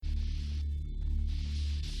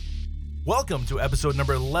Welcome to episode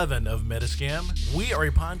number 11 of Metascam. We are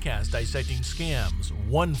a podcast dissecting scams,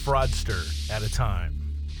 one fraudster at a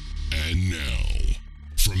time. And now,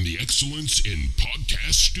 from the Excellence in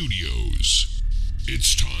Podcast Studios,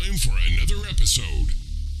 it's time for another episode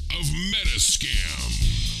of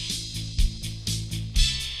Metascam.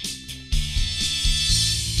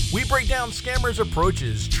 We break down scammers'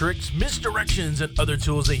 approaches, tricks, misdirections, and other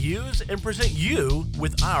tools they use, and present you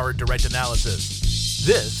with our direct analysis.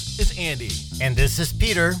 This is Andy. And this is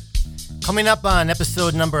Peter. Coming up on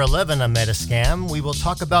episode number 11 of Metascam, we will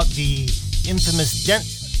talk about the infamous Dent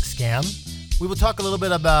scam. We will talk a little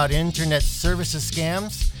bit about internet services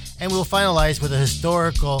scams, and we'll finalize with a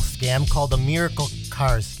historical scam called the Miracle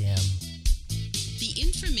Car scam. The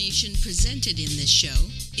information presented in this show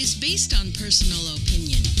is based on personal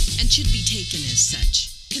opinion and should be taken as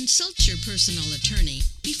such. Consult your personal attorney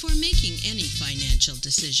before making any financial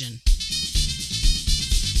decision.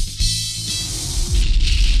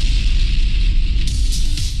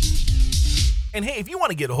 And hey, if you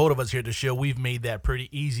want to get a hold of us here at the show, we've made that pretty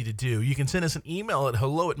easy to do. You can send us an email at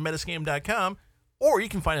hello@metascam.com, or you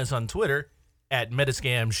can find us on Twitter at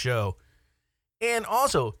Metascam And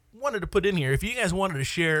also, wanted to put in here, if you guys wanted to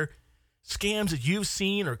share scams that you've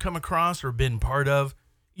seen or come across or been part of,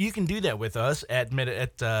 you can do that with us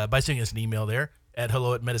by sending us an email there at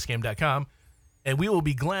hello@metascam.com, and we will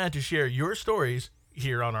be glad to share your stories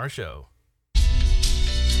here on our show.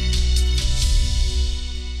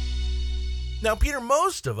 Now, Peter,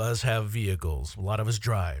 most of us have vehicles. A lot of us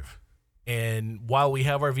drive. And while we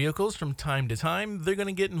have our vehicles, from time to time, they're going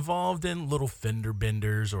to get involved in little fender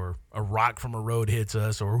benders, or a rock from a road hits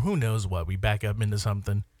us, or who knows what. We back up into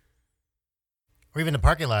something. Or even the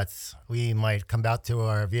parking lots. We might come out to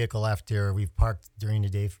our vehicle after we've parked during the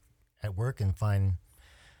day at work and find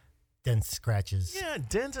dents, scratches. Yeah,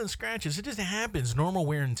 dents and scratches. It just happens. Normal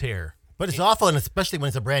wear and tear. But it's awful, and especially when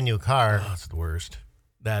it's a brand new car. Oh, it's the worst.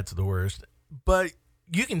 That's the worst. But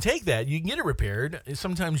you can take that. You can get it repaired.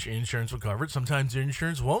 Sometimes your insurance will cover it. Sometimes your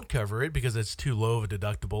insurance won't cover it because it's too low of a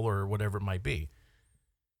deductible or whatever it might be.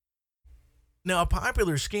 Now, a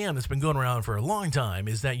popular scam that's been going around for a long time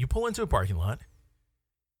is that you pull into a parking lot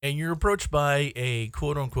and you're approached by a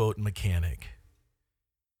quote-unquote mechanic.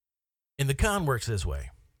 And the con works this way.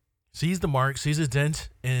 Sees the mark, sees a dent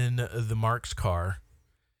in the mark's car,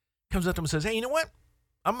 comes up to him and says, "Hey, you know what?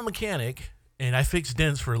 I'm a mechanic. And I fix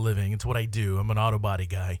dents for a living. It's what I do. I'm an auto body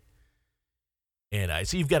guy. And I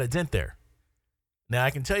see you've got a dent there. Now,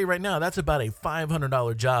 I can tell you right now, that's about a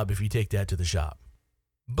 $500 job if you take that to the shop.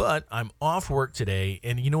 But I'm off work today,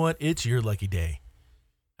 and you know what? It's your lucky day.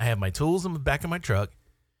 I have my tools in the back of my truck,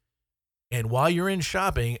 and while you're in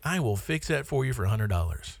shopping, I will fix that for you for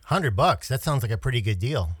 $100. $100? That sounds like a pretty good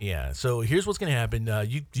deal. Yeah, so here's what's going to happen.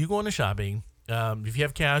 You go into shopping. If you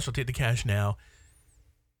have cash, I'll take the cash now.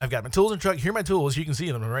 I've got my tools in the truck. Here are my tools. You can see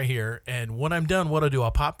them right here. And when I'm done, what I'll do, I'll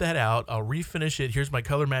pop that out. I'll refinish it. Here's my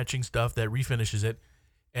color matching stuff that refinishes it.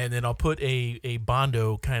 And then I'll put a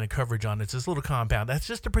Bondo kind of coverage on it. It's this little compound. That's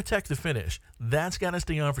just to protect the finish. That's got to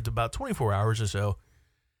stay on for about 24 hours or so,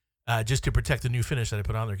 just to protect the new finish that I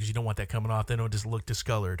put on there, because you don't want that coming off. Then it'll just look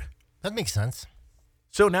discolored. That makes sense.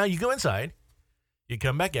 So now you go inside. You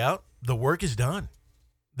come back out. The work is done.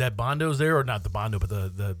 That Bondo's there, or not the Bondo, but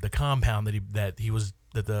the compound that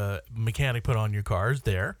the mechanic put on your car is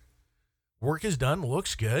there. Work is done,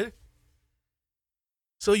 looks good.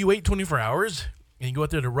 So you wait 24 hours, and you go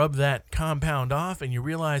out there to rub that compound off, and you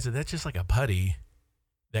realize that that's just like a putty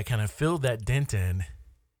that kind of filled that dent in,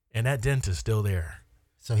 and that dent is still there.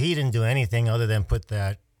 So he didn't do anything other than put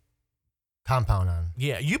that compound on.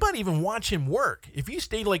 Yeah, you might even watch him work. If you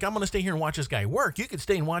stayed like, I'm going to stay here and watch this guy work, you could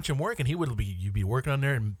stay and watch him work, and you'd be working on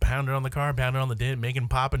there and pounding on the car, pounding on the dent, making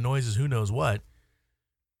popping noises, who knows what.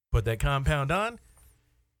 Put that compound on,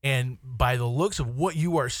 and by the looks of what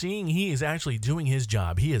you are seeing, he is actually doing his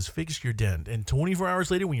job. He has fixed your dent, and 24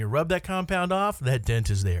 hours later, when you rub that compound off, that dent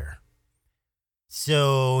is there.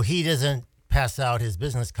 So he doesn't pass out his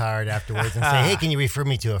business card afterwards and say, "Hey, can you refer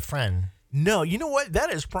me to a friend?" No, you know what?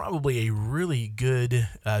 That is probably a really good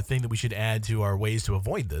thing that we should add to our ways to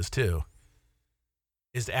avoid this, too,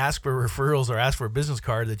 is to ask for referrals or ask for a business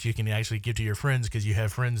card that you can actually give to your friends, because you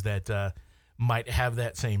have friends that might have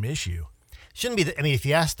that same issue. Shouldn't be. If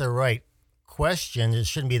you ask the right question, it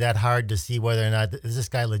shouldn't be that hard to see whether or not is this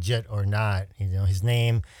guy legit or not. His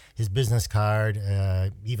name, his business card,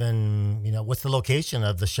 even what's the location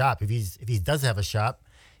of the shop. If he does have a shop,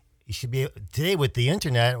 you should be today with the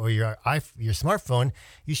internet or your smartphone.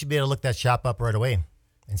 You should be able to look that shop up right away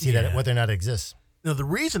and see that whether or not it exists. Now, the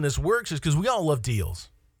reason this works is because we all love deals,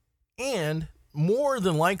 and more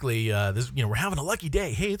than likely, we're having a lucky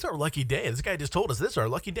day. Hey, it's our lucky day. This guy just told us this is our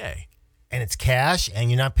lucky day. And it's cash, and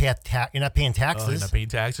you're not paying taxes. You're not paying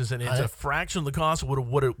taxes, and it's a fraction of the cost of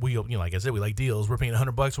what we, like I said, we like deals. We're paying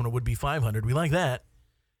 $100 when it would be $500. We like that.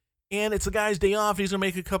 And it's the guy's day off. He's gonna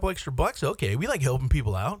make a couple extra bucks. Okay, we like helping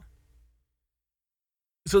people out.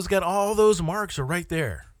 So it's got all those marks are right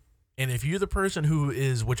there. And if you're the person who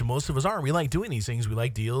is, which most of us are, we like doing these things. We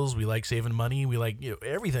like deals. We like saving money. We like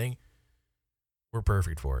everything. We're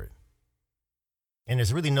perfect for it. And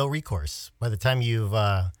there's really no recourse. By the time you've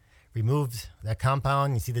removed that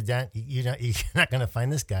compound, you see the dent, you're not going to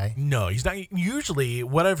find this guy. No, he's not. Usually,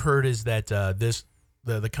 what I've heard is that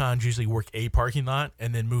the cons usually work a parking lot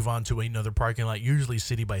and then move on to another parking lot, usually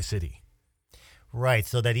city by city. Right,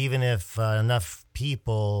 so that even if enough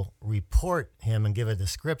people report him and give a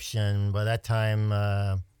description, by that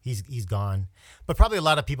time he's gone. But probably a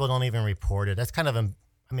lot of people don't even report it. That's kind of,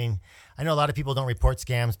 I know a lot of people don't report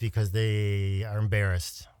scams because they are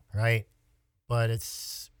embarrassed, right? But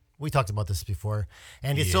we talked about this before,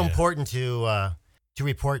 and it's so important to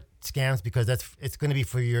report scams because it's going to be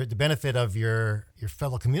for the benefit of your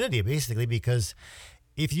fellow community, basically, because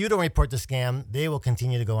if you don't report the scam, they will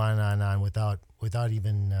continue to go on and on without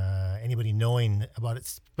even anybody knowing about it,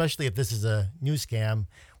 especially if this is a new scam,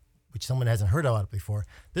 which someone hasn't heard about it before.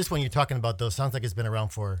 This one you're talking about, though, sounds like it's been around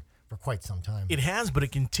for quite some time. It has, but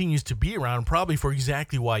it continues to be around probably for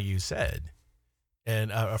exactly why you said.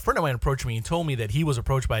 And a friend of mine approached me and told me that he was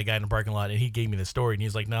approached by a guy in the parking lot, and he gave me the story, and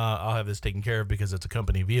he's like, nah, I'll have this taken care of because it's a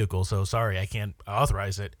company vehicle, so sorry, I can't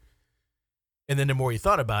authorize it. And then the more he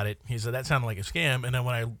thought about it, he said, that sounded like a scam. And then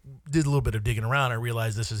when I did a little bit of digging around, I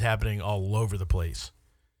realized this is happening all over the place.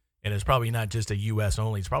 And it's probably not just a U.S.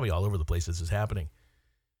 only. It's probably all over the place this is happening.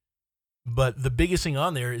 But the biggest thing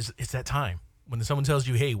on there is it's that time. When someone tells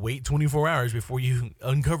you, hey, wait 24 hours before you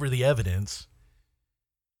uncover the evidence,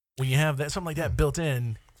 when you have something like that built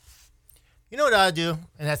in. You know what I would do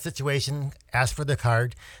in that situation? Ask for the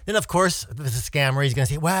card. Then, of course, if it's a scammer, he's going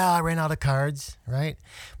to say, well, I ran out of cards, right?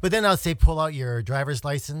 But then I'll say, pull out your driver's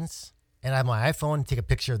license, and I have my iPhone, take a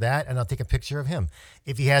picture of that, and I'll take a picture of him.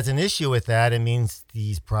 If he has an issue with that, it means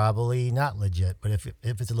he's probably not legit. But if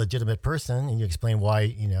it's a legitimate person, and you explain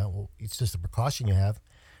why, it's just a precaution you have,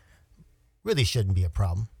 really shouldn't be a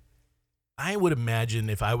problem. I would imagine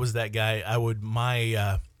if I was that guy,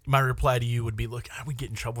 my reply to you would be, look, I would get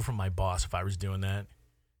in trouble from my boss if I was doing that.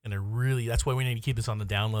 And that's why we need to keep this on the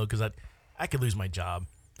down low, because I could lose my job.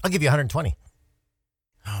 I'll give you 120.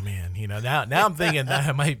 Oh, man. Now I'm thinking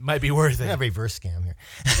that might be worth it. We have a reverse scam here.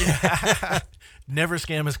 Yeah. Never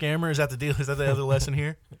scam a scammer. Is that the deal? Is that the other lesson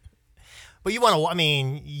here? But you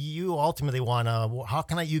ultimately want to, how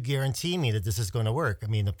can you guarantee me that this is going to work?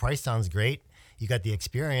 The price sounds great. You got the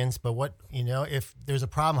experience, but if there's a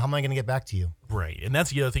problem, how am I going to get back to you? Right. And that's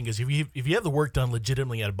the other thing is if you have the work done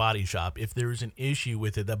legitimately at a body shop, if there's an issue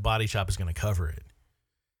with it, that body shop is going to cover it.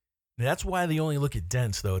 And that's why they only look at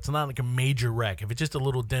dents, though. It's not like a major wreck. If it's just a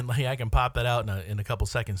little dent, hey, I can pop that out in a couple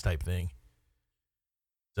seconds type thing.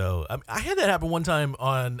 So I had that happen one time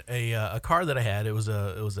on a car that I had. It was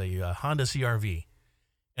a Honda CR-V.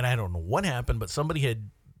 And I don't know what happened, but somebody had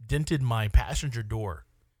dented my passenger door.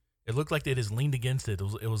 It looked like they just leaned against it.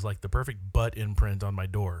 It was like the perfect butt imprint on my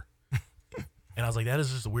door. And I was like, that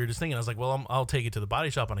is just the weirdest thing. And I was like, well, I'll take it to the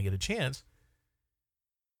body shop when I get a chance.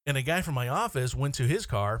 And a guy from my office went to his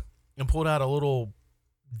car and pulled out a little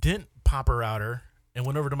dent popper outer and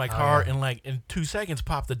went over to my car and in 2 seconds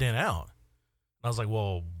popped the dent out. And I was like,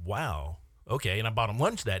 well, wow. Okay. And I bought him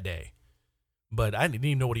lunch that day. But I didn't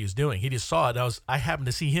even know what he was doing. He just saw it. I happened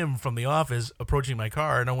to see him from the office approaching my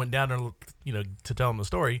car, and I went down there, to tell him the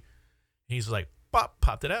story. He's like,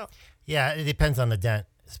 popped it out. Yeah, it depends on the dent,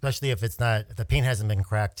 especially if the paint hasn't been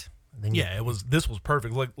cracked. Then this was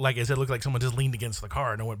perfect. Like I said, it looked like someone just leaned against the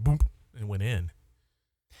car, and it went boom and went in.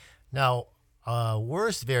 Now,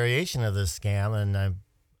 worst variation of this scam, and I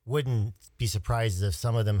wouldn't be surprised if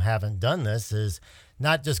some of them haven't done this, is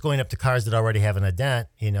not just going up to cars that already have a dent,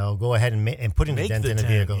 go ahead and putting the dent in the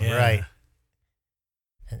vehicle. Yeah. Right.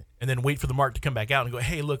 And then wait for the mark to come back out and go,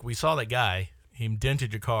 hey, look, we saw that guy. He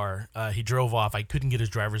dented your car. He drove off. I couldn't get his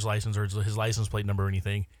driver's license or his license plate number or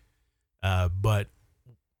anything. But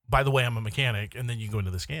by the way, I'm a mechanic. And then you go into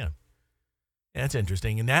the scam. That's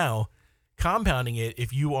interesting. And now compounding it,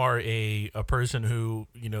 if you are a person who,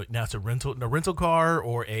 now it's a rental car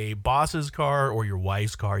or a boss's car or your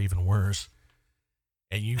wife's car, even worse.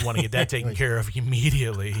 And you want to get that taken care of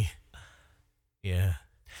immediately. Yeah.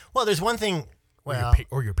 Well, there's one thing. Well,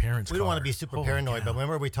 or your parents' car. We don't want to be super paranoid, but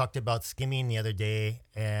remember we talked about skimming the other day,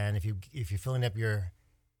 and if you're filling up your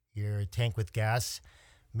tank with gas,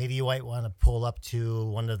 maybe you might want to pull up to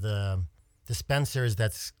one of the dispensers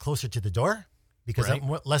that's closer to the door, because Right.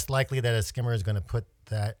 I'm less likely that a skimmer is going to put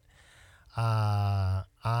that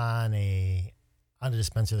on a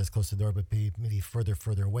dispenser that's close to the door, but maybe further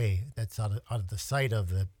away. That's out of the sight of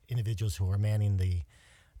the individuals who are manning the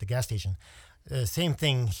gas station. The same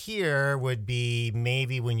thing here would be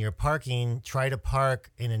maybe when you're parking, try to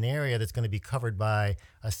park in an area that's going to be covered by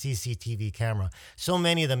a CCTV camera. So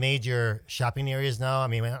many of the major shopping areas now, I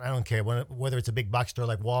mean, I don't care whether it's a big box store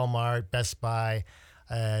like Walmart, Best Buy,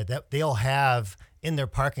 that they all have in their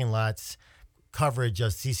parking lots coverage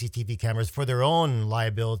of CCTV cameras for their own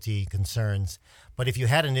liability concerns. But if you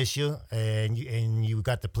had an issue and you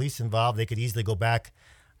got the police involved, they could easily go back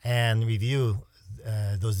and review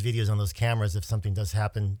those videos on those cameras if something does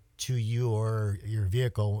happen to you or your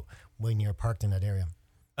vehicle when you're parked in that area.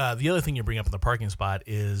 The other thing you bring up in the parking spot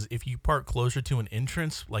is if you park closer to an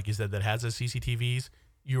entrance, like you said, that has the CCTVs,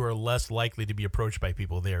 you are less likely to be approached by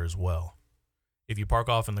people there as well. If you park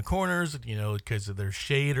off in the corners, because there's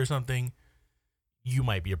shade or something, you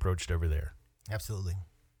might be approached over there. Absolutely.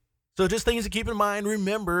 So just things to keep in mind.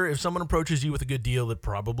 Remember, if someone approaches you with a good deal that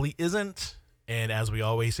probably isn't, and as we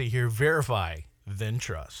always say here, verify, then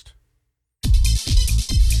trust.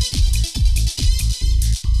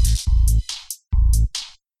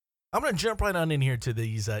 I'm going to jump right on in here to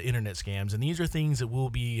these internet scams, and these are things that we'll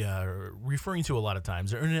be referring to a lot of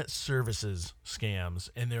times. They're internet services scams,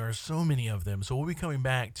 and there are so many of them. So we'll be coming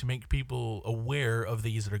back to make people aware of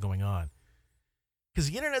these that are going on. Because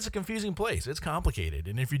the internet's a confusing place. It's complicated.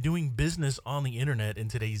 And if you're doing business on the internet in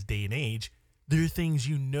today's day and age, there are things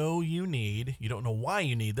you need. You don't know why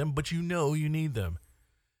you need them, but you need them.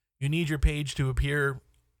 You need your page to appear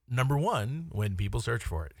number one when people search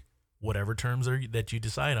for it. Whatever terms that you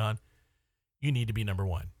decide on, you need to be number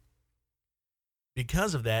one.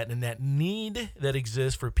 Because of that, and that need that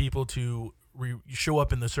exists for people to show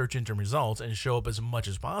up in the search engine results and show up as much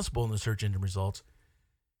as possible in the search engine results,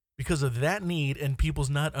 because of that need and people's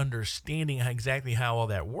not understanding exactly how all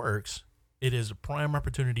that works, it is a prime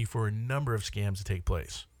opportunity for a number of scams to take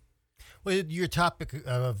place. Well, your topic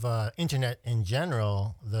of internet in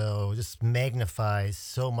general, though, just magnifies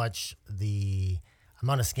so much the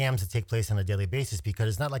amount of scams that take place on a daily basis, because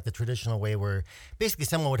it's not like the traditional way where basically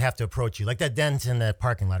someone would have to approach you, like that dent in the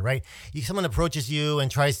parking lot, right? Someone approaches you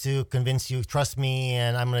and tries to convince you, trust me,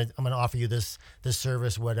 and I'm gonna offer you this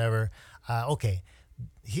service, whatever. Okay.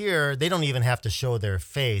 Here, they don't even have to show their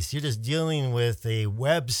face. You're just dealing with a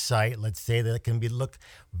website, let's say, that can look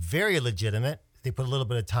very legitimate. They put a little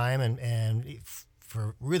bit of time and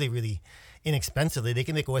for really, really inexpensively, they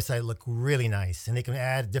can make a website look really nice, and they can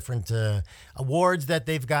add different awards that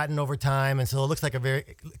they've gotten over time, and so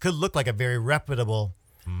it could look like a very reputable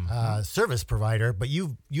service provider. But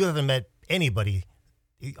you haven't met anybody.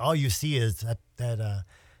 All you see is that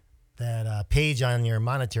page on your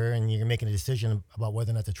monitor, and you're making a decision about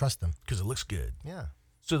whether or not to trust them. Because it looks good. Yeah.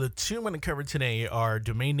 So the two I'm going to cover today are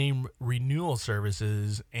domain name renewal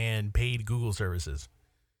services and paid Google services.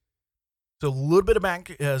 So a little bit of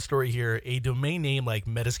back story here. A domain name like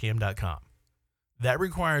Metascam.com, that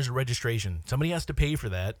requires registration. Somebody has to pay for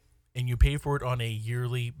that, and you pay for it on a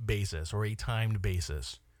yearly basis or a timed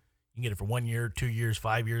basis. You can get it for 1 year, 2 years,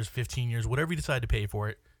 5 years, 15 years, whatever you decide to pay for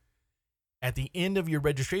it. At the end of your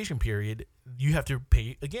registration period, you have to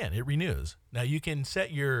pay again. It renews. Now, you can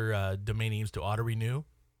set your domain names to auto-renew,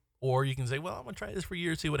 or you can say, well, I'm going to try this for a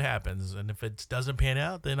year, see what happens. And if it doesn't pan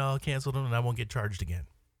out, then I'll cancel them and I won't get charged again.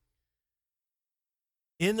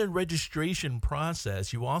 In the registration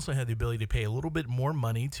process, you also have the ability to pay a little bit more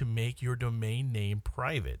money to make your domain name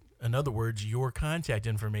private. In other words, your contact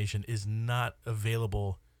information is not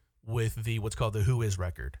available with what's called the Whois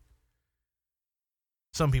record.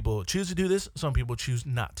 Some people choose to do this. Some people choose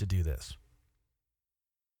not to do this.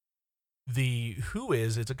 The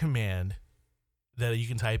Whois, it's a command that you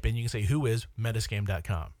can type in. You can say Whois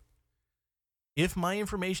Metascam.com. If my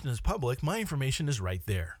information is public, my information is right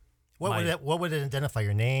there. What would it identify?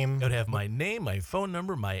 Your name? It would have my name, my phone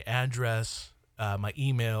number, my address, my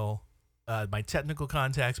email, my technical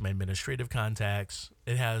contacts, my administrative contacts.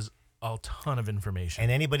 It has a ton of information.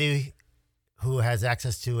 And anybody who has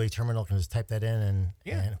access to a terminal can just type that in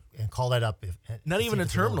and call that up. Not even a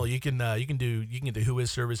terminal. You can get the Whois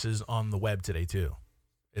services on the web today too.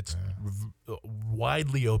 It's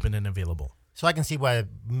widely open and available. So I can see why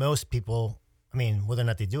most people, I mean, whether or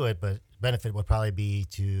not they do it, but benefit would probably be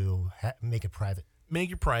to make it private.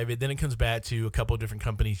 Make it private. Then it comes back to a couple of different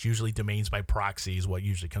companies, usually domains by proxy is what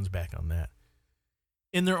usually comes back on that.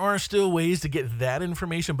 And there are still ways to get that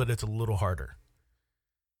information, but it's a little harder.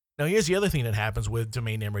 Now, here's the other thing that happens with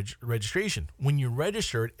domain name registration. When you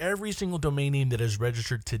register it, every single domain name that is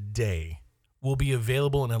registered today will be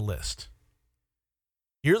available in a list.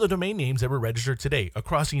 Here are the domain names that were registered today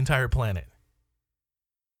across the entire planet.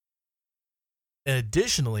 And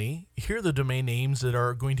additionally, here are the domain names that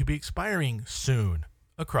are going to be expiring soon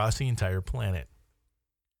across the entire planet.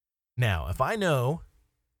 Now, if I know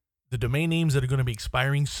the domain names that are going to be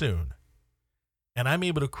expiring soon, and I'm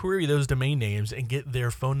able to query those domain names and get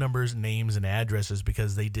their phone numbers, names, and addresses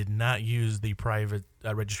because they did not use the private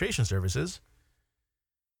registration services,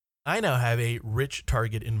 I now have a rich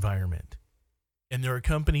target environment. And there are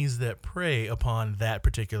companies that prey upon that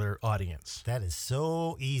particular audience. That is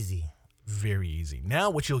so easy. Very easy. Now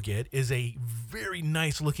what you'll get is a very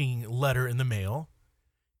nice looking letter in the mail.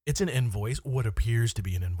 It's an invoice, what appears to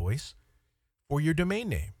be an invoice, for your domain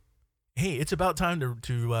name. Hey, it's about time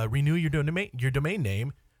to renew your domain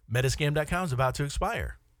name. Metascam.com is about to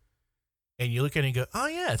expire. And you look at it and go, oh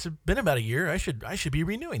yeah, it's been about a year. I should be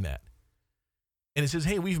renewing that. And it says,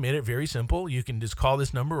 hey, we've made it very simple. You can just call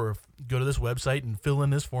this number or go to this website and fill in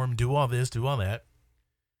this form, do all this, do all that.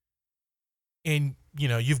 And,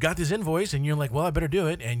 you've got this invoice and you're like, well, I better do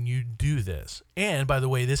it. And you do this. And by the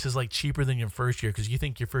way, this is like cheaper than your first year because you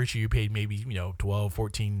think your first year you paid maybe, $12,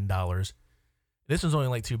 $14. This one's only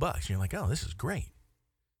like $2. And you're like, oh, this is great.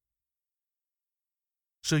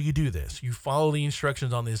 So you do this. You follow the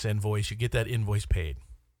instructions on this invoice. You get that invoice paid.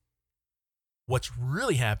 What's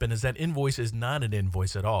really happened is that invoice is not an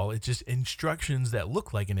invoice at all. It's just instructions that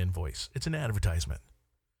look like an invoice. It's an advertisement.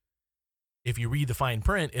 If you read the fine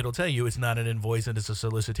print, it'll tell you it's not an invoice and it's a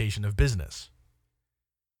solicitation of business.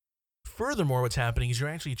 Furthermore, what's happening is you're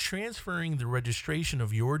actually transferring the registration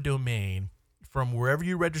of your domain from wherever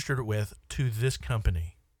you registered it with to this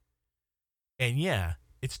company. And yeah,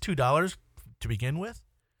 it's $2 to begin with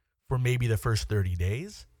for maybe the first 30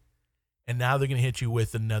 days. And now they're going to hit you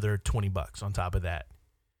with another $20 on top of that.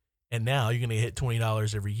 And now you're going to hit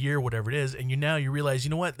 $20 every year, whatever it is. And you realize, you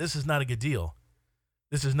know what? This is not a good deal.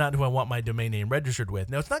 This is not who I want my domain name registered with.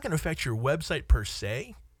 Now, it's not going to affect your website per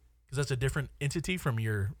se, because that's a different entity from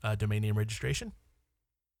your domain name registration.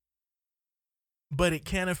 But it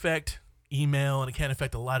can affect email, and it can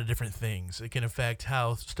affect a lot of different things. It can affect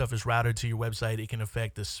how stuff is routed to your website. It can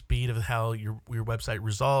affect the speed of how your website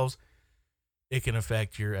resolves. It can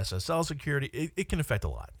affect your SSL security. It can affect a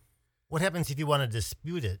lot. What happens if you want to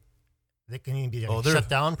dispute it? They can be shut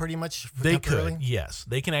down pretty much? They could, yes.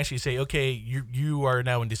 They can actually say, okay, you are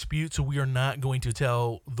now in dispute, so we are not going to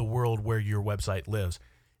tell the world where your website lives.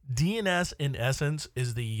 DNS, in essence,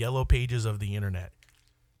 is the yellow pages of the internet.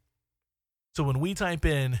 So when we type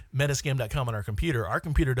in Metascam.com on our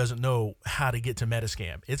computer doesn't know how to get to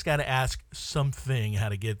Metascam. It's got to ask something how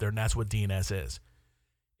to get there, and that's what DNS is.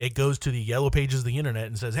 It goes to the yellow pages of the internet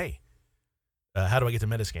and says, hey, how do I get to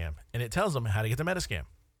Metascam? And it tells them how to get to Metascam.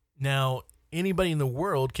 Now, anybody in the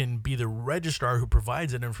world can be the registrar who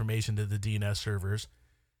provides that information to the DNS servers,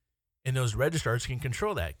 and those registrars can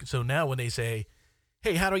control that. So now when they say,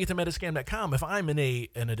 hey, how do I get to Metascam.com? If I'm in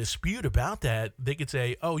a dispute about that, they could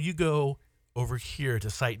say, oh, you go over here to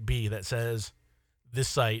site B that says this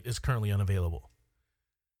site is currently unavailable.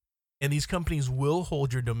 And these companies will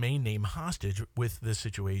hold your domain name hostage with this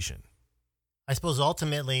situation. I suppose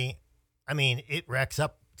ultimately, it racks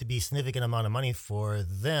up to be a significant amount of money for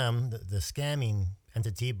them, the scamming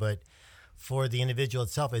entity, but for the individual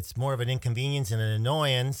itself, it's more of an inconvenience and an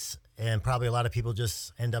annoyance, and probably a lot of people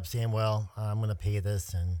just end up saying, well, I'm going to pay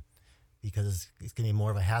this, and because it's going to be more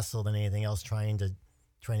of a hassle than anything else trying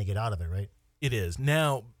to get out of it, right? It is.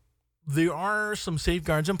 Now, there are some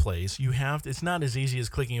safeguards in place. It's not as easy as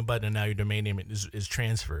clicking a button and now your domain name is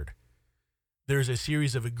transferred. There's a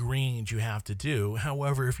series of agreeings you have to do.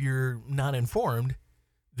 However, if you're not informed,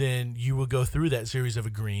 then you will go through that series of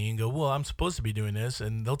agreeing and go, well, I'm supposed to be doing this.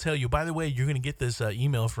 And they'll tell you, by the way, you're going to get this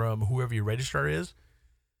email from whoever your registrar is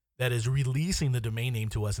that is releasing the domain name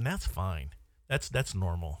to us. And that's fine. That's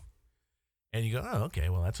normal. And you go, oh, okay,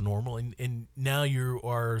 well, that's normal. And now you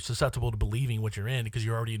are susceptible to believing what you're in because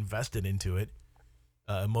you're already invested into it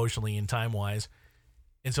emotionally and time-wise.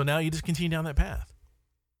 And so now you just continue down that path.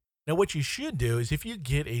 Now, what you should do is if you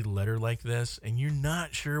get a letter like this and you're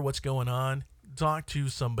not sure what's going on, talk to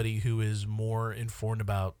somebody who is more informed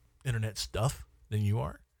about internet stuff than you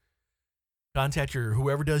are. Contact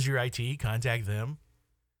whoever does your IT, contact them.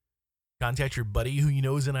 Contact your buddy who you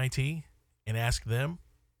know is in IT and ask them.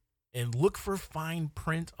 And look for fine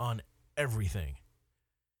print on everything.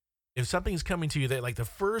 If something's coming to you that like the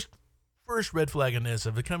first red flag in this,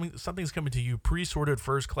 something's coming to you pre-sorted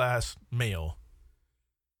first class mail,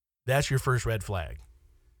 that's your first red flag.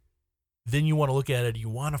 then you want to look at it. You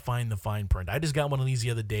want to find the fine print. I just got one of these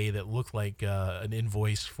the other day that looked like an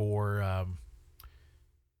invoice for,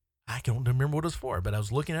 I don't remember what it was for, but I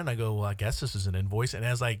was looking at it and I go, well, I guess this is an invoice. And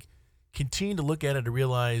as I continued to look at it, I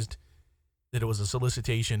realized that it was a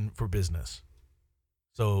solicitation for business.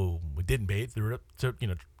 So we didn't pay it, threw it up,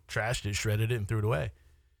 trashed it, shredded it, and threw it away.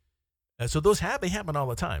 So those happen all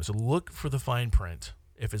the time. So look for the fine print.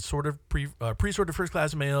 If it's sort of pre-sorted first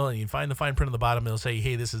class mail and you find the fine print on the bottom, it'll say,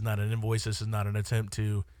 hey, this is not an invoice. This is not an attempt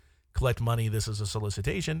to collect money. This is a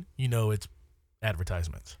solicitation. It's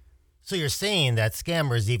advertisements. So you're saying that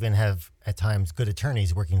scammers even have, at times, good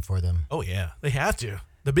attorneys working for them. Oh, yeah. They have to.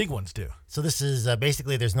 The big ones do. So this is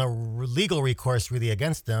basically there's no legal recourse really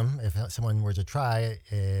against them. If someone were to try,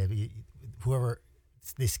 whoever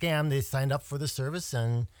they scammed, they signed up for the service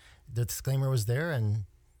and the disclaimer was there. And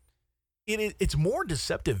it's more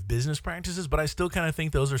deceptive business practices, but I still kind of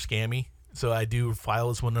think those are scammy. So I do file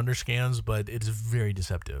this one under scams, but it's very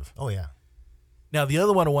deceptive. Oh, yeah. Now, the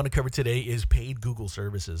other one I want to cover today is paid Google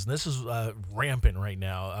services. And this is rampant right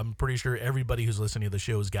now. I'm pretty sure everybody who's listening to the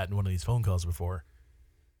show has gotten one of these phone calls before,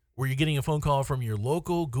 where you're getting a phone call from your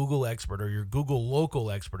local Google expert, or your Google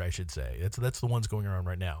local expert, I should say. That's the ones going around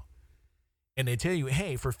right now. And they tell you,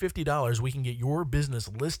 hey, for $50, we can get your business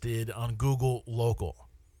listed on Google Local.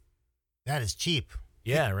 That is cheap.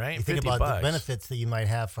 Yeah, right? You think about the benefits that you might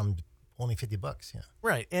have from only $50, yeah.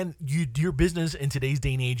 Right, and your business in today's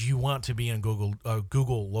day and age, you want to be on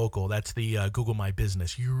Google Local. That's the Google My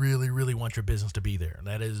Business. You really, really want your business to be there.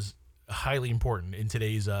 That is highly important in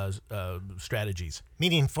today's strategies.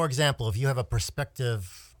 Meaning, for example, if you have a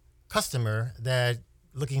prospective customer that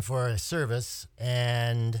looking for a service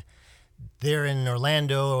and they're in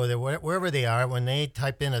Orlando or they're wherever they are, when they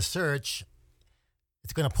type in a search,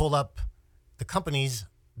 it's going to pull up the companies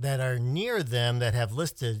that are near them that have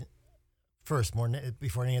listed first,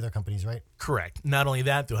 before any other companies, right? Correct. Not only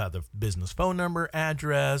that, they'll have the business phone number,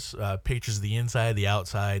 address, pictures of the inside, the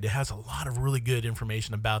outside. It has a lot of really good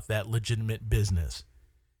information about that legitimate business.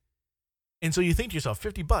 And so you think to yourself,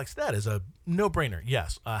 $50, that is a no-brainer.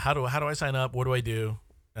 Yes. How do I sign up? What do I do?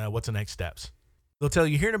 What's the next steps? They'll tell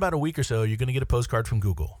you here in about a week or so, you're going to get a postcard from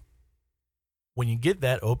Google. When you get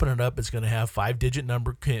that, open it up. It's going to have 5-digit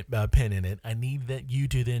number PIN in it. I need that you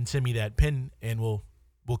to then send me that PIN, and we'll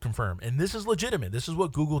confirm. And this is legitimate. This is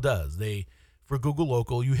what Google does. For Google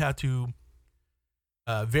Local, you have to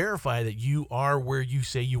verify that you are where you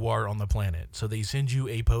say you are on the planet. So they send you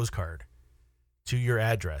a postcard to your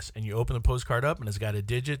address, and you open the postcard up, and it's got a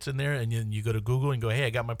digits in there, and then you go to Google and go, hey, I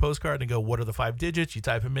got my postcard, and go, what are the 5 digits? You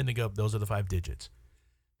type them in and go, those are the 5 digits.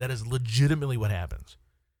 That is legitimately what happens.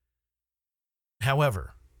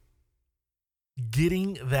 However,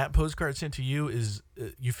 getting that postcard sent to you is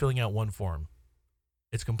you filling out one form.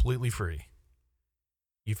 It's completely free.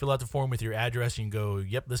 You fill out the form with your address. You can go,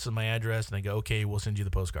 yep, this is my address. And they go, okay, we'll send you the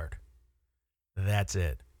postcard. That's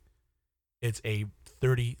it. It's a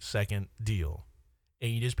 30-second deal. And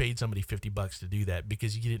you just paid somebody $50 to do that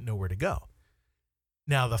because you didn't know where to go.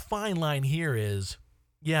 Now, the fine line here is,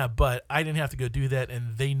 yeah, but I didn't have to go do that,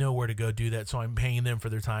 and they know where to go do that, so I'm paying them for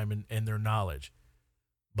their time and their knowledge.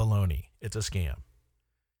 Baloney. It's a scam.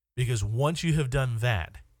 Because once you have done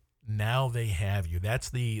that, now they have you. That's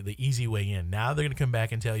the easy way in. Now they're going to come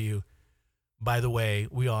back and tell you, by the way,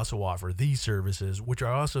 we also offer these services, which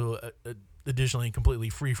are also additionally completely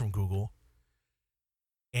free from Google.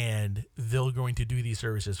 And they're going to do these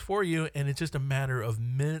services for you, and it's just a matter of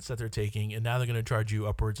minutes that they're taking, and now they're going to charge you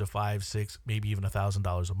upwards of $500, $600, maybe even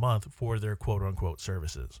 $1,000 a month for their quote-unquote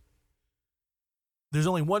services. There's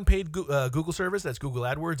only one paid Google service. That's Google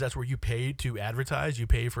AdWords. That's where you pay to advertise. You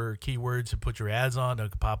pay for keywords to put your ads on, to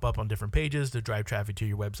pop up on different pages, to drive traffic to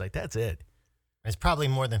your website. That's it. It's probably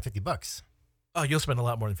more than $50. Oh, you'll spend a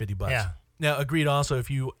lot more than $50. Yeah. Now, agreed also, if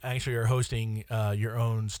you actually are hosting your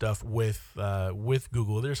own stuff with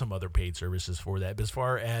Google, there's some other paid services for that. But as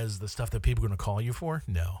far as the stuff that people are going to call you for,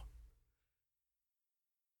 no.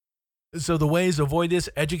 So the ways to avoid this,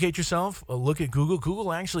 educate yourself, look at Google.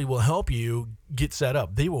 Google actually will help you get set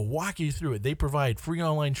up. They will walk you through it. They provide free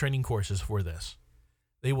online training courses for this.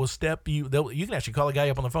 They will step you. You can actually call a guy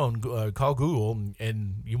up on the phone, call Google,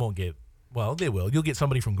 and you won't get, well, they will. You'll get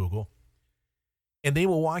somebody from Google. And they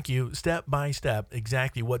will walk you step by step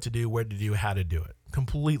exactly what to do, where to do, how to do it.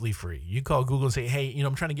 Completely free. You call Google and say, hey,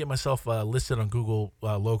 I'm trying to get myself listed on Google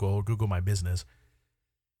Local or Google My Business.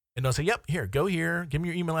 And they'll say, yep, here, go here. Give me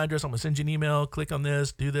your email address. I'm going to send you an email. Click on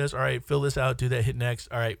this. Do this. All right, fill this out. Do that. Hit next.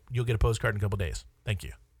 All right, you'll get a postcard in a couple days. Thank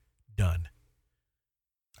you. Done.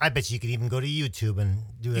 I bet you could even go to YouTube and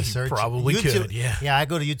do a search. Probably YouTube, could, yeah. Yeah, I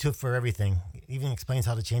go to YouTube for everything. even explains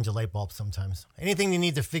how to change a light bulb sometimes. Anything you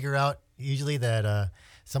need to figure out, usually that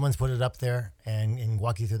someone's put it up there and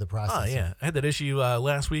walk you through the process. Oh, yeah. I had that issue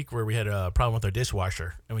last week where we had a problem with our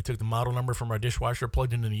dishwasher, and we took the model number from our dishwasher,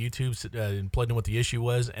 plugged it into YouTube, and plugged in what the issue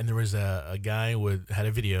was, and there was a guy had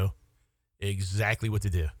a video exactly what to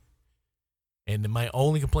do. And my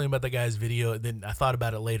only complaint about that guy's video, then I thought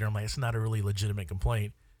about it later, I'm like, it's not a really legitimate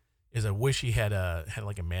complaint, is I wish he had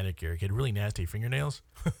like a manicure. He had really nasty fingernails.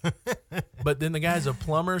 But then the guy's a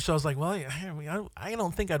plumber, so I was like, well, I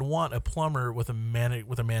don't think I'd want a plumber with a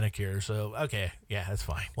manicure. So, okay, yeah, that's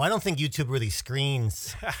fine. Well, I don't think YouTube really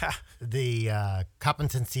screens the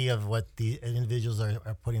competency of what the individuals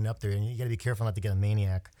are putting up there, and you got to be careful not to get a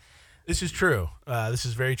maniac. This is true. This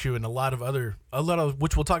is very true, and a lot of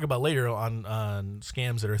which we'll talk about later on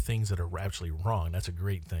scams that are things that are actually wrong. That's a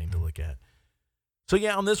great thing to look at. So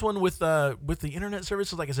yeah, on this one with the internet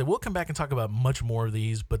services, like I said, we'll come back and talk about much more of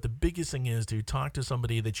these. But the biggest thing is to talk to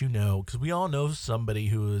somebody that you know, because we all know somebody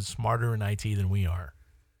who is smarter in IT than we are.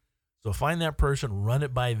 So find that person, run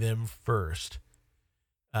it by them first.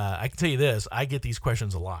 I can tell you this: I get these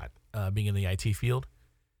questions a lot, being in the IT field.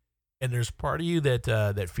 And there's part of you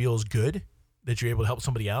that feels good that you're able to help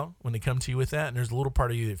somebody out when they come to you with that. And there's a little part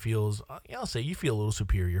of you that feels, I'll say you feel a little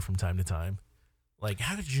superior from time to time. Like,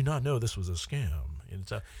 how did you not know this was a scam? And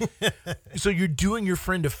so you're doing your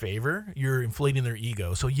friend a favor. You're inflating their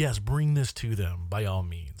ego. So yes, bring this to them by all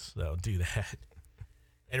means. So do that.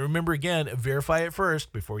 And remember, again, verify it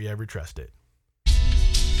first before you ever trust it.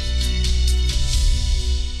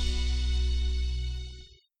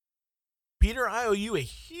 Peter, I owe you a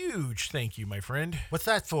huge thank you, my friend. What's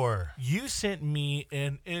that for? You sent me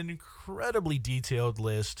an incredibly detailed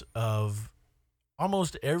list of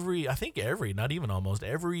almost every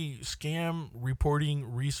scam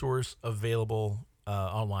reporting resource available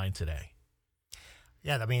online today.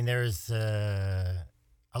 Yeah, I mean, there's a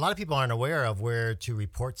lot of people aren't aware of where to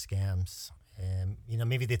report scams. And,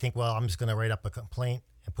 maybe they think, well, I'm just going to write up a complaint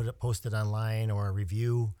and post it online or a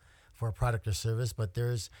review for a product or service, but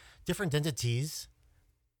there's different entities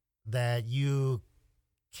that you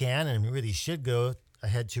can and really should go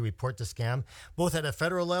ahead to report the scam, both at a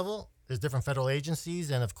federal level. There's different federal agencies,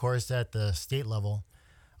 and of course at the state level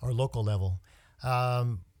or local level.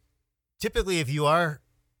 Typically, if you are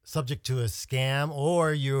subject to a scam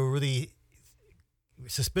or you're really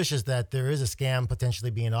suspicious that there is a scam potentially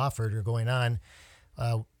being offered or going on,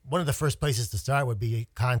 one of the first places to start would be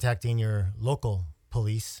contacting your local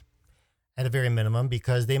police at a very minimum,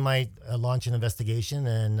 because they might launch an investigation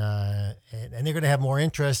and they're going to have more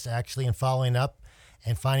interest actually in following up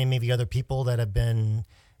and finding maybe other people that have been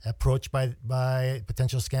approached by a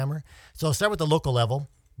potential scammer. So start with the local level,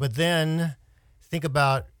 but then think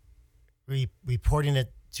about reporting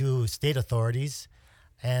it to state authorities.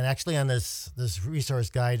 And actually on this resource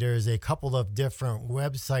guide, there's a couple of different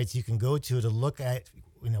websites you can go to look at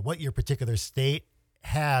what your particular state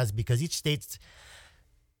has, because each state's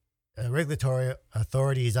regulatory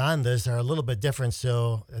authorities on this are a little bit different.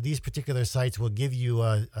 So these particular sites will give you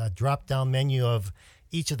a drop-down menu of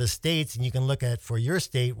each of the states, and you can look at, for your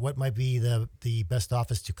state, what might be the best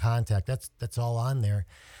office to contact. That's all on there.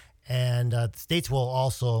 And states will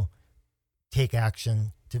also take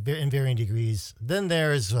action in varying degrees. Then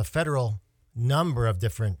there's a federal number of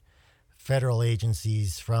different federal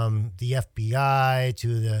agencies, from the FBI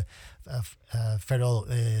to the federal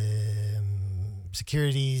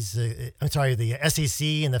securities, the SEC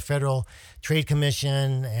and the Federal Trade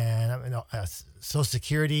Commission, and Social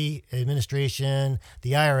Security Administration,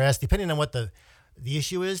 the IRS, depending on what the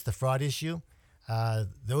issue is, the fraud issue.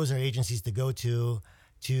 Those are agencies to go to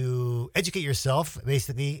educate yourself,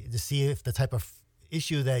 basically, to see if the type of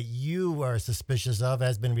issue that you are suspicious of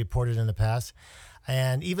has been reported in the past.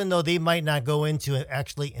 And even though they might not go into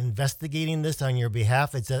actually investigating this on your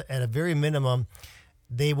behalf, it's at a very minimum,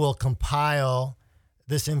 they will compile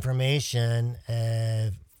this information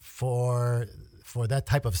for that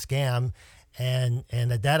type of scam, and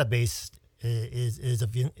a database is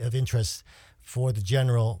of interest for the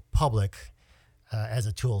general public as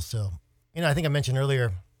a tool. So, I think I mentioned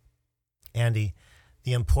earlier, Andy,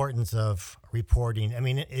 the importance of reporting. I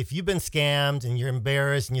mean, if you've been scammed and you're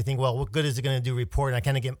embarrassed and you think, well, what good is it going to do reporting?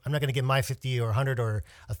 I'm not going to get my 50 or 100 or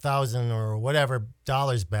 1,000 or whatever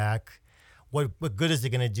dollars back. What good is it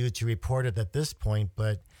going to do to report it at this point?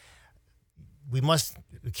 But we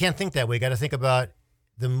can't think that way. Got to think about,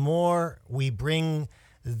 the more we bring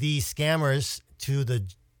these scammers to the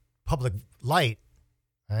public light,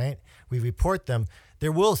 right? We report them.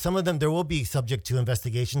 Some of them will be subject to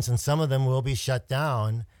investigations, and some of them will be shut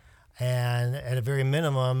down. And at a very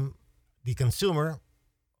minimum, the consumer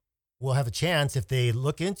will have a chance if they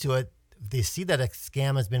look into it. If they see that a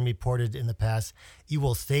scam has been reported in the past, you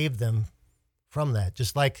will save them from that.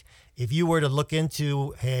 Just like if you were to look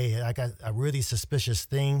into, hey, I got a really suspicious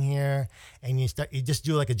thing here, and you just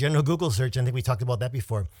do like a general Google search. I think we talked about that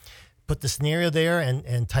before. Put the scenario there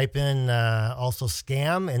and type in also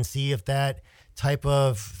scam and see if that type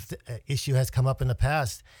of issue has come up in the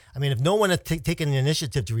past. I mean, if no one had taken the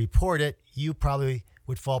initiative to report it, you probably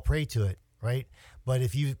would fall prey to it, right? But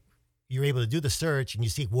if you're able to do the search and you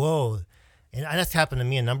see, whoa, and that's happened to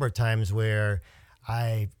me a number of times where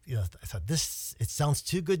I thought it sounds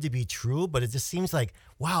too good to be true, but it just seems like,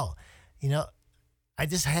 wow, I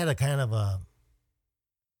just had a kind of a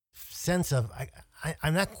sense of,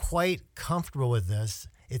 I'm not quite comfortable with this.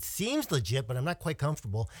 It seems legit, but I'm not quite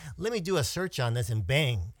comfortable. Let me do a search on this, and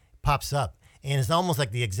bang, pops up. And it's almost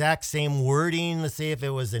like the exact same wording. Let's say if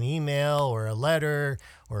it was an email or a letter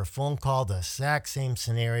or a phone call, the exact same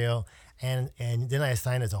scenario. And then I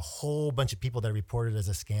assign it as a whole bunch of people that reported as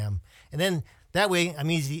a scam. And then that way,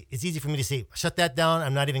 it's easy for me to say, shut that down.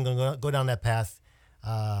 I'm not even going to go down that path.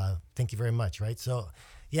 Thank you very much, right? So,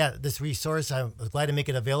 yeah, this resource, I was glad to make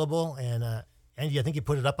it available. And Andy, I think you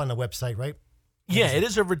put it up on the website, right? Yeah, it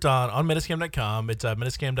is over on Metascam.com. It's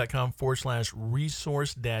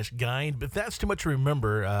metascam.com/resource-guide. But if that's too much to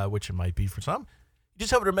remember, which it might be for some, you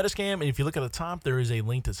just head over to Metascam, and if you look at the top, there is a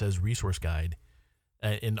link that says Resource Guide.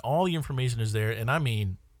 And all the information is there, and I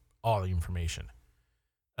mean all the information.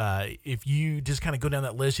 If you just kind of go down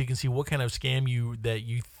that list, you can see what kind of scam that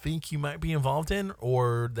you think you might be involved in,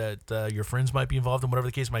 or that your friends might be involved in, whatever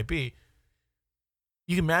the case might be.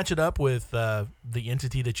 You can match it up with the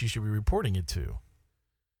entity that you should be reporting it to.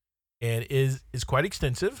 And is quite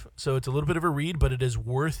extensive, so it's a little bit of a read, but it is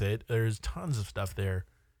worth it. There's tons of stuff there.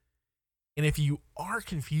 And if you are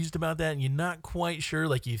confused about that and you're not quite sure,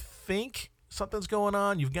 like you think something's going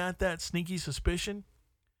on, you've got that sneaky suspicion,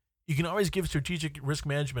 you can always give Strategic Risk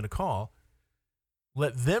Management a call.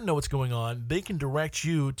 Let them know what's going on. They can direct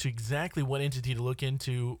you to exactly what entity to look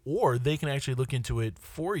into, or they can actually look into it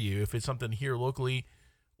for you if it's something here locally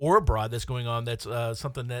or abroad that's going on that's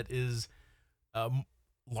something that is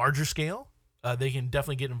larger scale. They can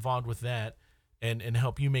definitely get involved with that and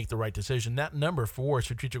help you make the right decision. That number for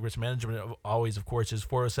Strategic Risk Management always, of course, is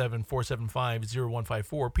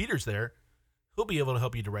 407-475-0154. Peter's there. He'll be able to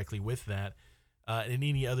help you directly with that and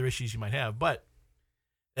any other issues you might have. But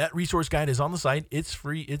that resource guide is on the site. It's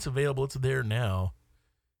free. It's available. It's there now.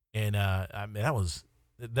 And that was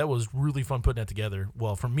really fun putting that together.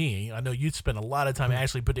 Well, for me, I know you'd spent a lot of time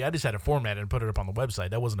actually I just had to format it and put it up on the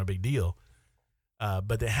website. That wasn't a big deal.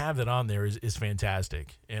 But to have that on there is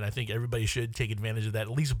fantastic. And I think everybody should take advantage of that.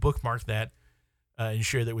 At least bookmark that and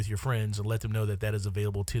share that with your friends and let them know that is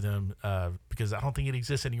available to them because I don't think it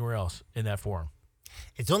exists anywhere else in that form.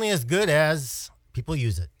 It's only as good as people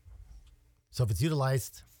use it. So if it's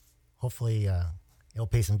utilized, hopefully it'll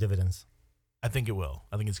pay some dividends. I think it will.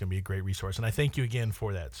 I think it's going to be a great resource. And I thank you again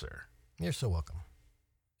for that, sir. You're so welcome.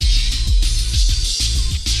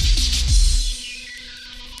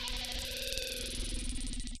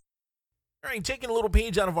 All right, taking a little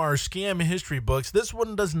page out of our scam history books. This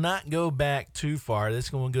one does not go back too far.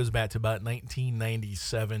 This one goes back to about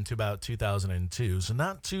 1997 to about 2002. So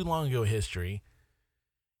not too long ago history.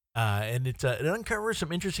 And it uncovers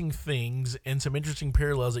some interesting things and some interesting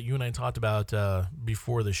parallels that you and I talked about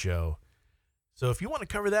before the show. So if you want to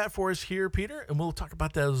cover that for us here, Peter, and we'll talk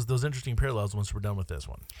about those interesting parallels once we're done with this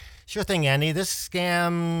one. Sure thing, Andy. This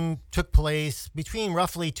scam took place between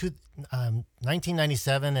roughly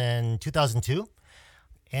 1997 and 2002,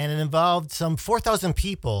 and it involved some 4,000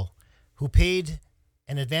 people who paid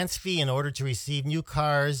an advance fee in order to receive new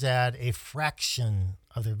cars at a fraction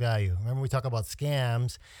of their value. Remember, we talk about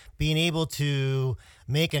scams, being able to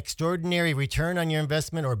make extraordinary return on your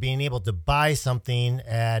investment or being able to buy something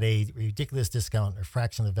at a ridiculous discount or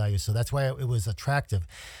fraction of the value. So that's why it was attractive.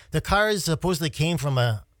 The cars supposedly came from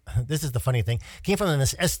this is the funny thing, came from an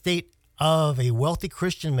estate of a wealthy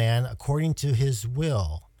Christian man according to his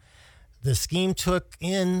will. The scheme took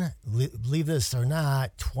in, believe this or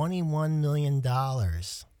not, $21 million.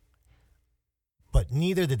 But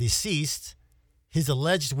neither the deceased, his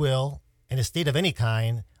alleged will, an estate of any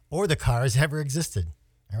kind, or the cars ever existed.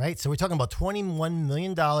 All right? So we're talking about $21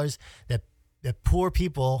 million that poor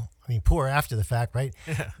people, poor after the fact, right?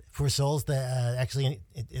 Yeah. Poor souls that actually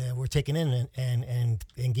were taken in and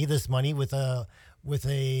gave this money with a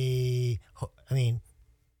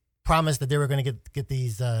promise that they were going to get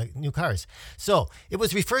these new cars. So it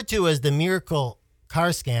was referred to as the miracle car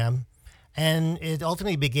scam. And it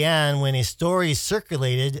ultimately began when a story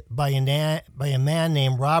circulated by a man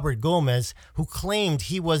named Robert Gomez, who claimed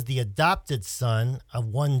he was the adopted son of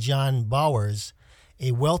one John Bowers,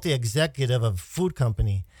 a wealthy executive of a food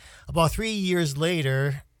company. About 3 years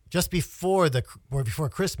later, just before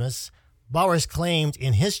Christmas, Bowers claimed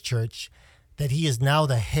in his church that he is now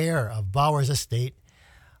the heir of Bowers Estate,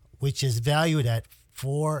 which is valued at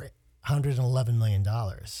 $411 million.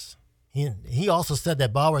 He also said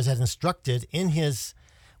that Bowers had instructed in his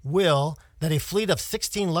will that a fleet of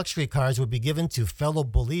 16 luxury cars would be given to fellow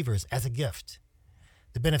believers as a gift.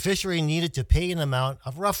 The beneficiary needed to pay an amount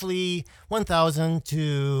of roughly $1,000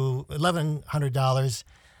 to $1,100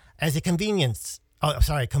 as a conveyance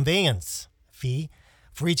fee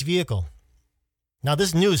for each vehicle. Now,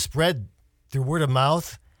 this news spread through word of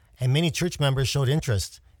mouth, and many church members showed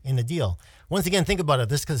interest in the deal. Once again, think about it.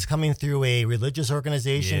 This is coming through a religious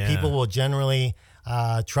organization. Yeah. People will generally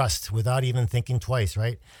trust without even thinking twice,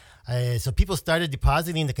 right? So people started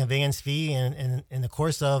depositing the conveyance fee in the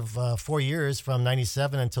course of 4 years, from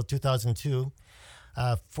 97 until 2002.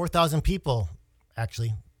 4,000 people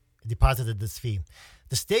actually deposited this fee.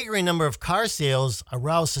 The staggering number of car sales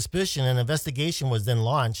aroused suspicion, and an investigation was then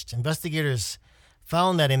launched. Investigators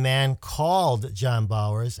found that a man called John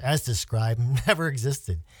Bowers, as described, never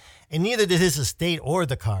existed, and neither did his estate or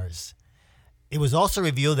the cars. It was also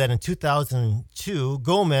revealed that in 2002,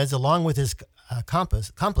 Gomez, along with his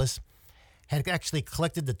accomplice, had actually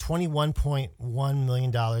collected the $21.1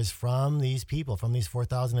 million from these people, from these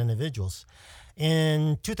 4,000 individuals.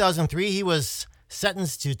 In 2003, he was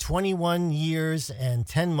sentenced to 21 years and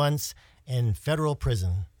 10 months in federal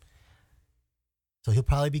prison. So he'll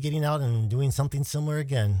probably be getting out and doing something similar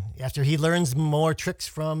again after he learns more tricks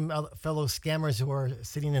from fellow scammers who are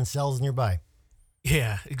sitting in cells nearby.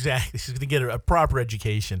 Yeah, exactly. He's going to get a proper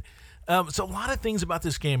education. So a lot of things about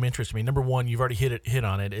this scam interest me. Number one, you've already hit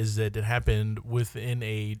on it, is that it happened within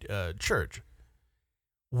a church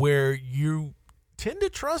where you tend to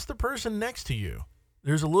trust the person next to you.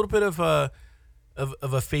 There's a little bit of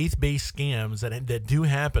a faith-based scams that do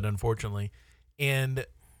happen, unfortunately, and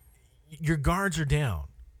your guards are down.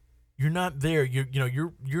 You're not there.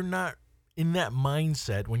 You're not in that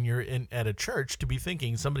mindset when you're at a church to be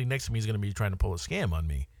thinking somebody next to me is going to be trying to pull a scam on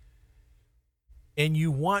me. And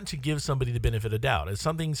you want to give somebody the benefit of doubt. If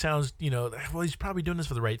something sounds, well, he's probably doing this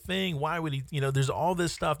for the right thing. Why would he? There's all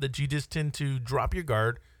this stuff that you just tend to drop your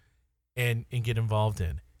guard and get involved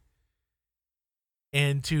in.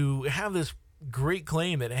 And to have this great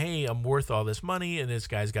claim that, hey, I'm worth all this money, and this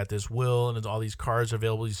guy's got this will, and there's all these cars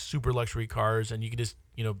available, these super luxury cars, and you can just,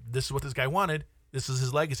 this is what this guy wanted. This is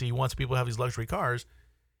his legacy. He wants people to have these luxury cars,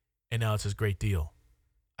 and now it's this great deal.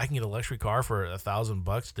 I can get a luxury car for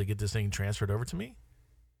 $1,000 to get this thing transferred over to me.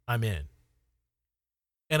 I'm in.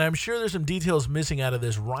 And I'm sure there's some details missing out of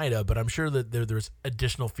this write-up, but I'm sure that there's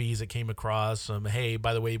additional fees that came across. Hey,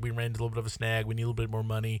 by the way, we ran into a little bit of a snag. We need a little bit more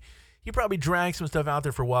money. He probably dragged some stuff out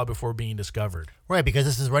there for a while before being discovered. Right, because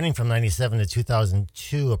this is running from 97 to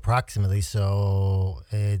 2002 approximately. So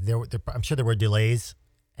I'm sure there were delays,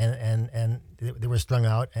 and they were strung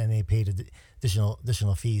out, and they paid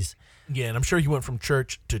additional fees. Yeah, and I'm sure he went from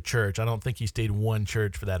church to church. I don't think he stayed in one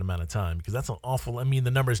church for that amount of time, because that's an awful. I mean, the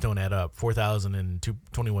numbers don't add up. $4,000 and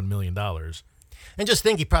 $21 million. And just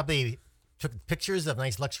think, he probably took pictures of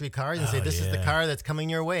nice luxury cars and said, "This is the car that's coming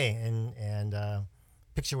your way," and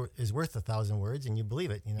picture is worth 1,000 words, and you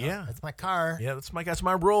believe it. Yeah, that's my car. Yeah, that's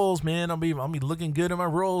my Rolls, man. I'll be looking good in my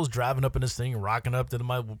Rolls, driving up in this thing, rocking up to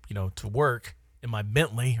my to work in my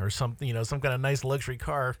Bentley or something, some kind of nice luxury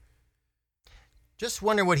car. Just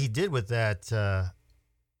wonder what he did with that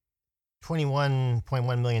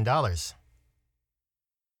 $21.1 million. That's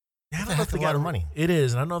a lot of money. It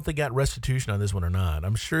is, and I don't know if they got restitution on this one or not.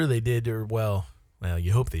 I'm sure they did, or well,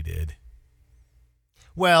 you hope they did.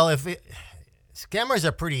 Well, scammers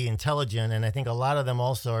are pretty intelligent, and I think a lot of them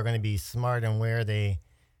also are going to be smart in where they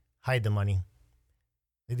hide the money.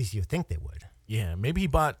 At least you think they would. Yeah, maybe he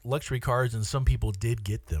bought luxury cars, and some people did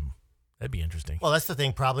get them. That'd be interesting. Well, that's the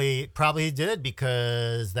thing. Probably did,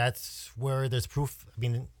 because that's where there's proof. I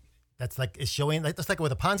mean, that's like it's showing. That's like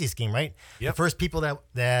with a Ponzi scheme, right? Yep. The first people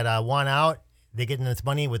that want out, they get in this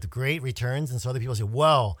money with great returns, and so other people say,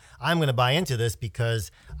 "Well, I'm going to buy into this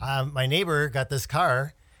because my neighbor got this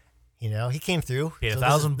car. He came through. Paid so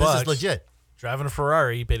 $1,000. This is legit. Driving a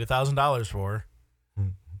Ferrari, he paid $1,000 for."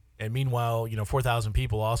 And meanwhile, 4,000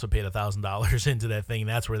 people also paid $1,000 into that thing. And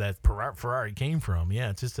that's where that Ferrari came from.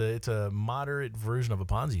 Yeah, it's a moderate version of a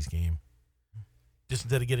Ponzi scheme. Just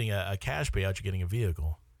instead of getting a cash payout, you're getting a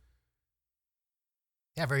vehicle.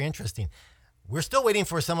 Yeah, very interesting. We're still waiting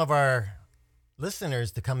for some of our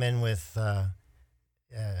listeners to come in with the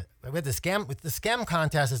scam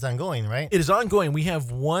contest is ongoing, right? It is ongoing. We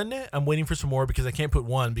have one. I'm waiting for some more because I can't put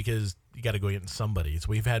one because you got to go get somebody. So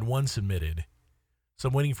we've had one submitted. So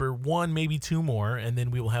I'm waiting for one, maybe two more, and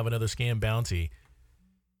then we will have another scam bounty.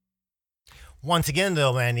 Once again,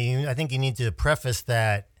 though, Mandy, I think you need to preface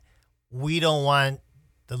that we don't want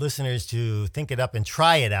the listeners to think it up and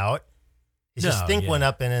try it out. It's just think one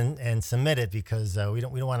up and submit it, because we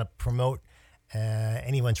don't want to promote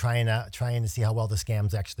anyone trying to see how well the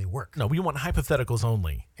scams actually work. No, we want hypotheticals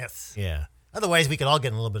only. Yes. Yeah. Otherwise, we could all get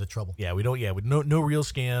in a little bit of trouble. Yeah, we don't. Yeah, with no real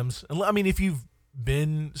scams. I mean, if you've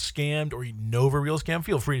been scammed or you know of a real scam,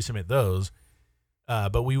 feel free to submit those.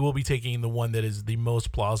 But we will be taking the one that is the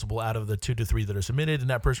most plausible out of the 2 to 3 that are submitted, and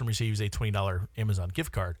that person receives a $20 Amazon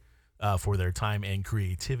gift card for their time and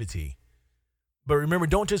creativity. But remember,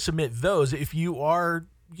 don't just submit those. If you are,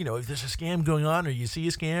 if there's a scam going on, or you see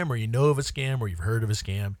a scam, or you know of a scam, or you've heard of a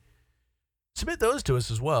scam, submit those to us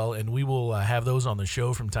as well, and we will have those on the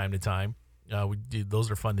show from time to time. Those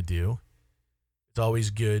are fun to do. It's always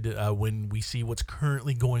good when we see what's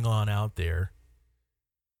currently going on out there.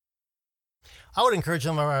 I would encourage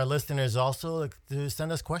some of our listeners also to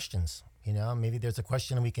send us questions. Maybe there's a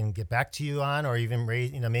question we can get back to you on, or even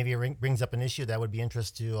raise, maybe it brings up an issue that would be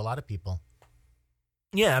interest to a lot of people.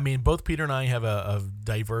 Yeah, I mean, both Peter and I have a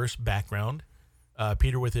diverse background.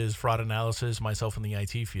 Peter with his fraud analysis, myself in the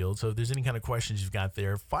IT field. So if there's any kind of questions you've got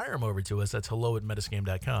there, fire them over to us. That's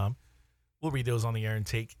hello@metascam.com. We'll read those on the air and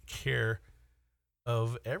take care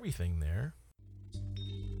of everything there.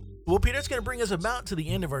 Well, Peter, it's going to bring us about to the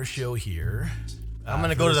end of our show here. I'm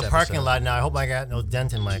going to go to the parking lot now. I hope I got no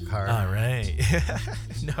dent in my car. All right.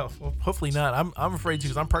 No, well, hopefully not. I'm afraid to,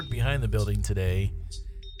 because I'm parked behind the building today.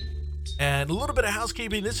 And a little bit of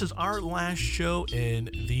housekeeping. This is our last show in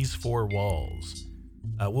these four walls.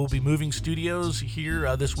 We'll be moving studios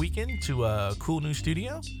here this weekend to a cool new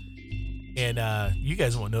studio. And you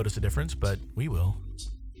guys won't notice a difference, but we will.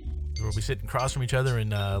 We'll be sitting across from each other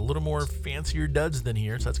in a little more fancier duds than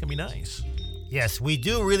here, so that's going to be nice. Yes, we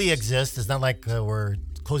do really exist. It's not like we're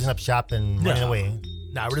closing up shop and running away.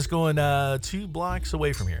 No, we're just going 2 blocks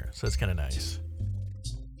away from here, so it's kind of nice.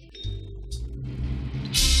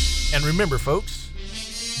 And remember, folks,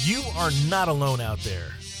 you are not alone out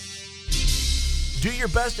there. Do your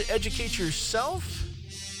best to educate yourself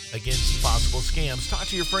against possible scams. Talk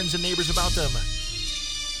to your friends and neighbors about them.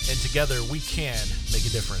 And together, we can make a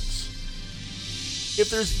difference. If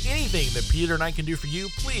there's anything that Peter and I can do for you,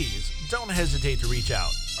 please don't hesitate to reach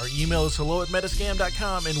out. Our email is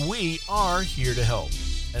hello@metascam.com, and we are here to help.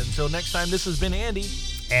 And until next time, this has been Andy.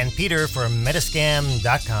 And Peter from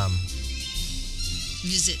metascam.com.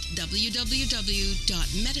 Visit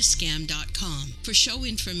www.metascam.com for show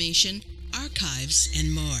information, archives,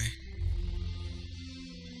 and more.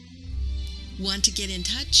 Want to get in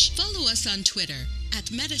touch? Follow us on Twitter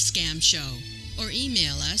 @Metascam Show or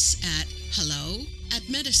email us at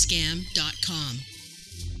hello@metascam.com.